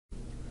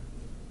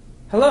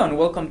Hello and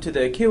welcome to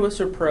the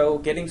KeyWizard Pro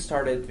Getting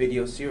Started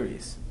video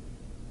series.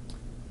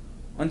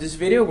 On this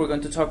video we're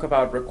going to talk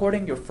about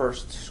recording your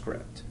first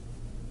script.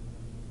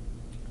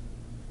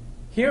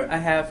 Here I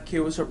have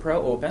KeyWizard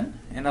Pro open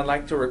and I'd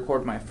like to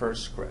record my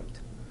first script.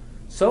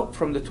 So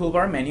from the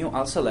toolbar menu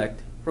I'll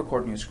select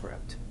Record New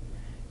Script.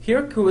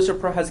 Here KeyWizard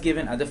Pro has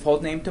given a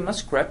default name to my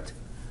script,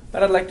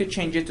 but I'd like to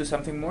change it to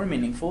something more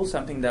meaningful,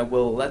 something that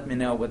will let me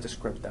know what the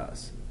script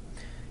does.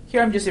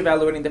 Here I'm just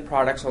evaluating the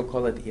product, so I'll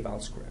call it eval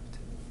script.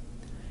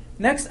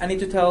 Next, I need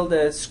to tell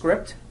the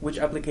script which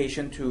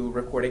application to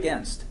record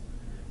against.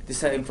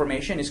 This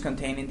information is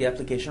contained in the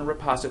application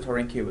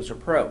repository in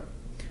KeyWizard Pro.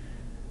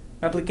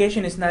 My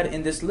application is not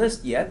in this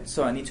list yet,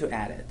 so I need to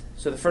add it.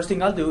 So the first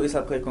thing I'll do is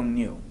I'll click on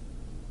New.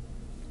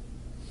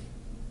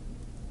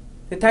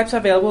 The types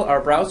available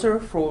are Browser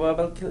for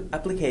web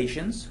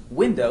applications,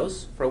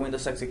 Windows for a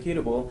Windows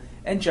executable,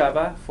 and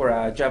Java for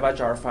a Java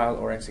jar file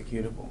or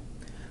executable.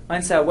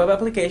 Mine's a web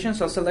application,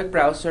 so I'll select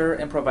Browser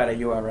and provide a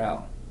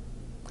URL.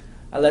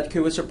 I'll let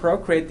KeyWizard Pro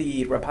create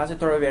the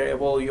repository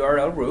variable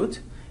URL root,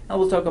 and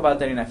we'll talk about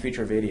that in a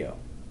future video.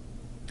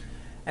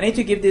 I need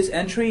to give this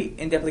entry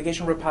in the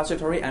application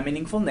repository a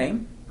meaningful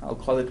name. I'll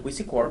call it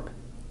WYSIWYG,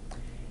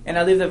 and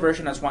I'll leave the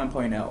version as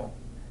 1.0.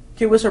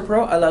 KeyWizard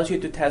Pro allows you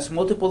to test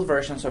multiple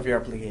versions of your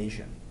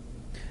application.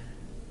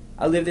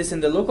 I'll leave this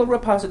in the local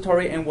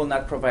repository and will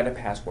not provide a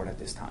password at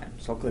this time,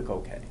 so I'll click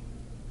OK.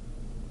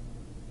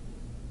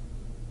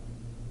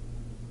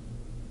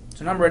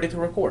 So now I'm ready to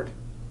record.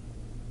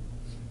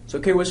 So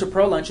KeyWizard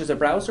Pro launches a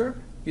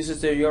browser, uses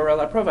the URL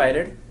I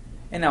provided,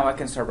 and now I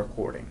can start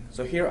recording.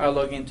 So here I'll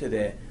log into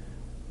the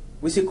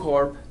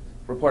WYSIWYG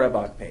Report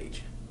About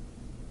page.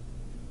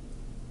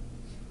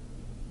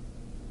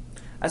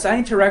 As I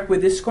interact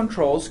with these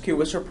controls,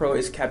 KeyWizard Pro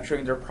is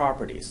capturing their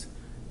properties.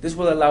 This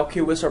will allow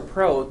KeyWizard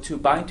Pro to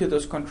bind to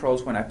those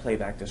controls when I play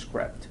back the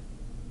script.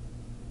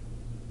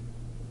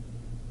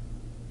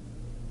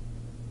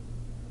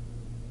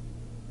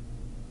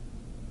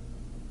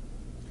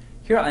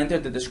 Here I'll enter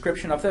the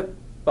description of the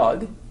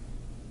bug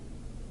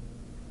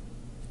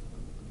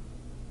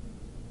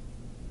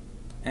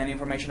and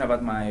information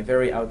about my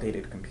very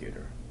outdated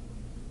computer.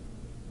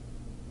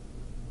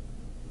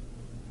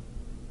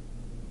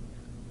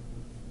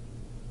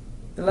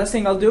 The last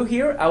thing I'll do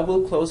here, I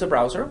will close the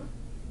browser.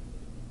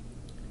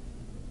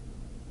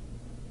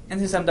 And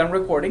since I'm done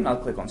recording, I'll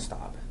click on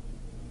Stop.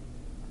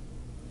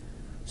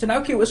 So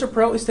now KeyWizard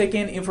Pro is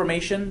taking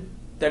information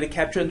that it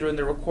captured during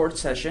the record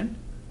session.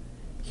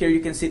 Here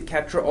you can see it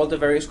capture all the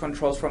various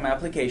controls from my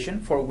application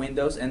for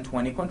Windows and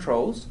 20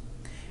 controls.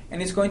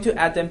 And it's going to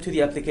add them to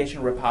the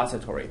application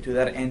repository, to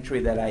that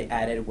entry that I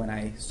added when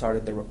I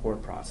started the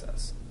record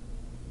process.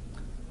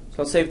 So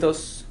I'll save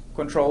those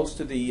controls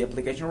to the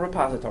application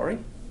repository.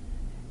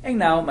 And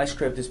now my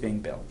script is being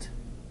built.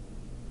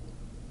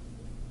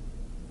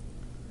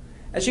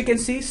 As you can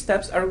see,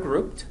 steps are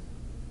grouped.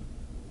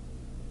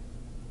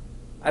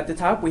 At the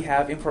top we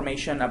have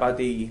information about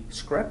the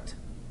script.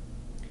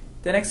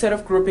 The next set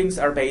of groupings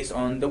are based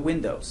on the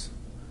windows.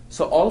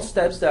 So all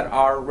steps that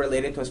are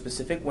related to a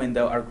specific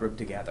window are grouped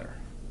together.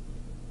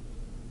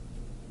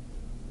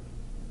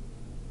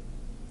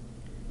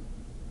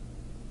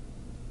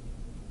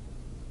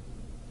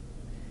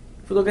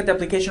 If we look at the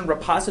application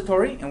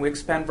repository and we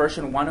expand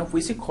version 1 of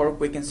WYSIWYG,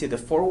 we can see the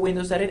 4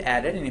 windows that it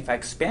added, and if I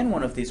expand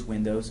one of these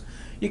windows,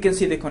 you can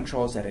see the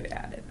controls that it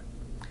added.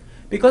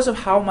 Because of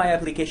how my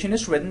application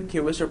is written,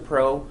 KeyWizard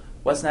Pro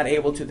was not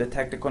able to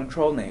detect the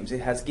control names.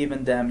 It has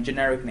given them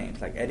generic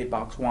names like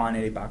EditBox 1,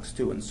 EditBox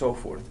 2, and so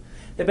forth.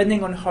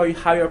 Depending on how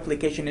your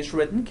application is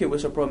written,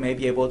 KeyWizard Pro may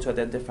be able to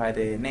identify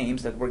the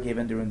names that were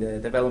given during the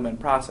development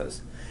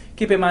process.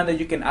 Keep in mind that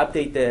you can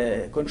update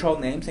the control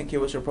names and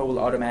KeyWizard Pro will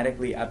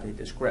automatically update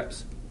the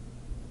scripts.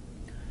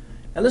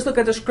 Now let's look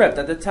at the script.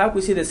 At the top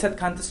we see the set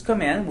context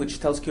command, which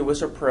tells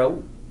KeyWizard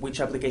Pro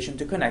which application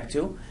to connect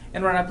to,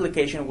 and run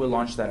application will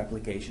launch that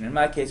application. In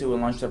my case, it will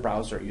launch the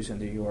browser using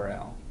the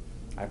URL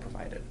I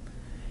provided.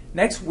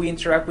 Next, we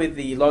interact with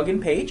the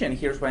login page, and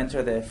here's where I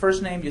enter the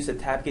first name, use the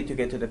tab key to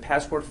get to the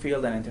password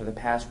field, and enter the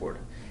password.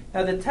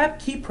 Now the tab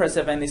key press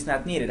event is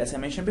not needed. As I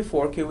mentioned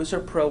before,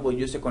 KeyWizard Pro will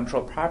use the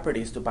control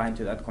properties to bind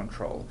to that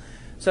control.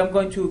 So I'm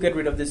going to get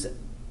rid of this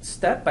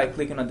step by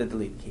clicking on the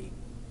delete key.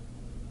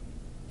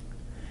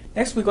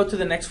 Next, we go to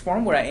the next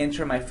form where I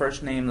enter my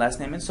first name, last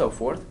name, and so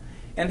forth.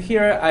 And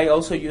here I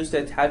also use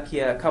the tab key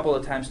a couple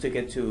of times to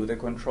get to the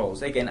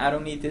controls. Again, I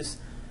don't need this,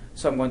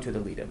 so I'm going to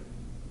delete them.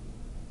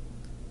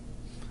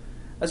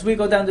 As we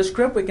go down the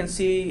script, we can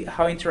see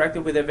how I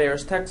interacted with the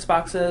various text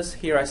boxes.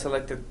 Here I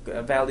selected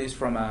values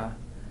from a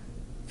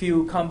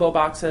few combo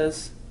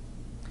boxes.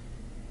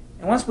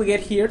 And once we get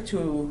here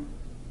to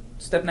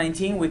step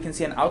 19, we can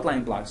see an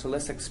outline block, so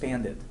let's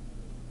expand it.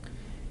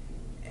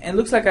 And it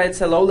looks like it's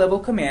a low-level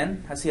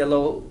command. I see a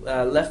low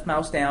left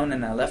mouse down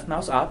and a left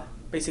mouse up,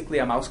 basically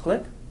a mouse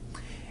click.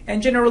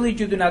 And generally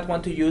you do not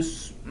want to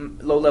use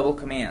low-level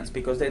commands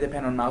because they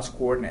depend on mouse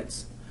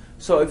coordinates.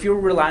 So if you're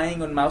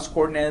relying on mouse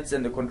coordinates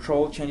and the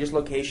control changes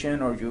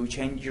location or you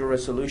change your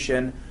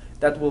resolution,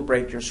 that will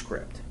break your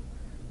script.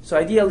 So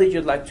ideally,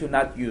 you'd like to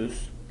not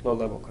use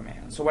low-level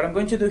commands. So what I'm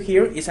going to do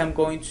here is I'm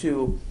going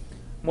to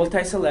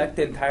multi-select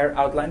the entire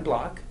outline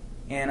block,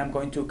 and I'm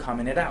going to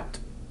comment it out.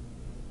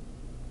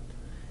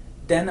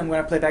 Then I'm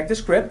going to play back the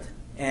script,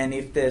 and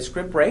if the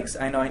script breaks,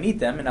 I know I need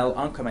them, and I'll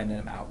uncomment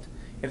them out.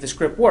 If the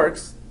script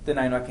works, then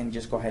I know I can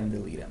just go ahead and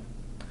delete them.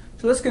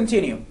 So let's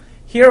continue.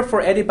 Here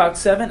for edit box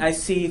 7, I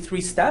see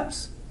 3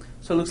 steps.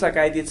 So it looks like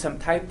I did some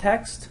type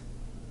text,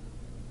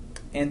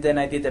 and then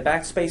I did the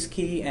backspace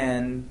key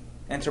and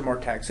enter more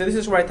text. So this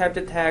is where I typed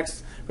the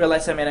text,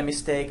 realized I made a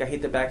mistake, I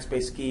hit the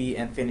backspace key,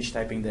 and finish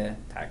typing the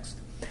text.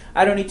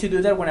 I don't need to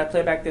do that when I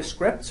play back the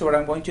script, so what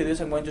I'm going to do is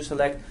I'm going to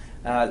select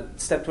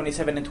step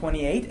 27 and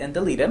 28 and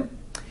delete them.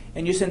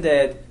 And using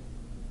the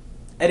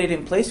edit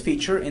in place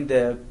feature in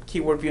the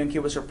keyword view in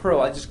KeyWizard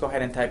Pro, I'll just go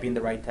ahead and type in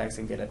the right text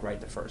and get it right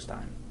the first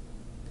time.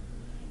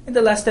 And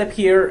the last step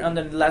here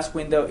under the last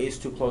window is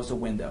to close the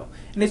window.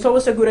 And it's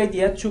always a good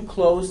idea to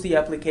close the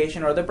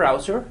application or the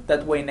browser.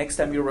 That way next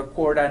time you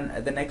record on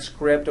the next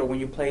script or when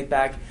you play it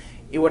back,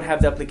 it would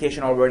have the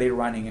application already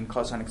running and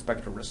cause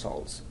unexpected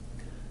results.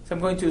 So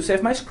I'm going to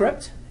save my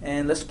script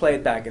and let's play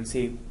it back and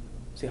see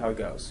how it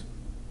goes.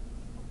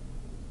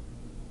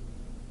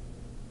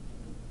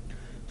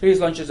 So here's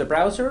launches the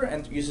browser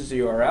and uses the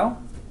URL.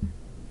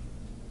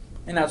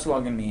 And now it's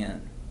logging me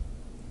in.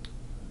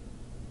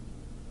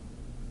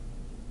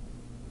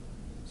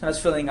 So now it's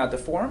filling out the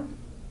form.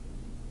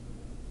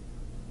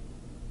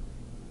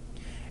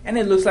 And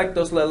it looks like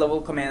those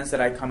low-level commands that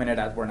I commented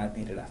out were not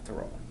needed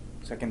after all.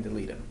 So I can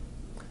delete them.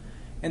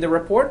 In the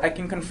report, I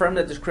can confirm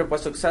that the script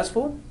was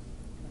successful.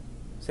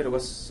 Said it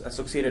was a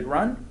succeeded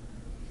run.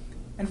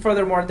 And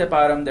furthermore, at the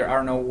bottom, there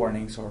are no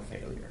warnings or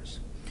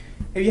failures.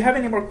 If you have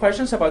any more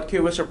questions about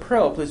KeyWizard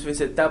Pro, please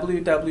visit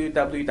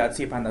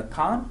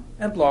www.cpan.com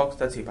and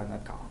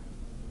blogs.cpan.com.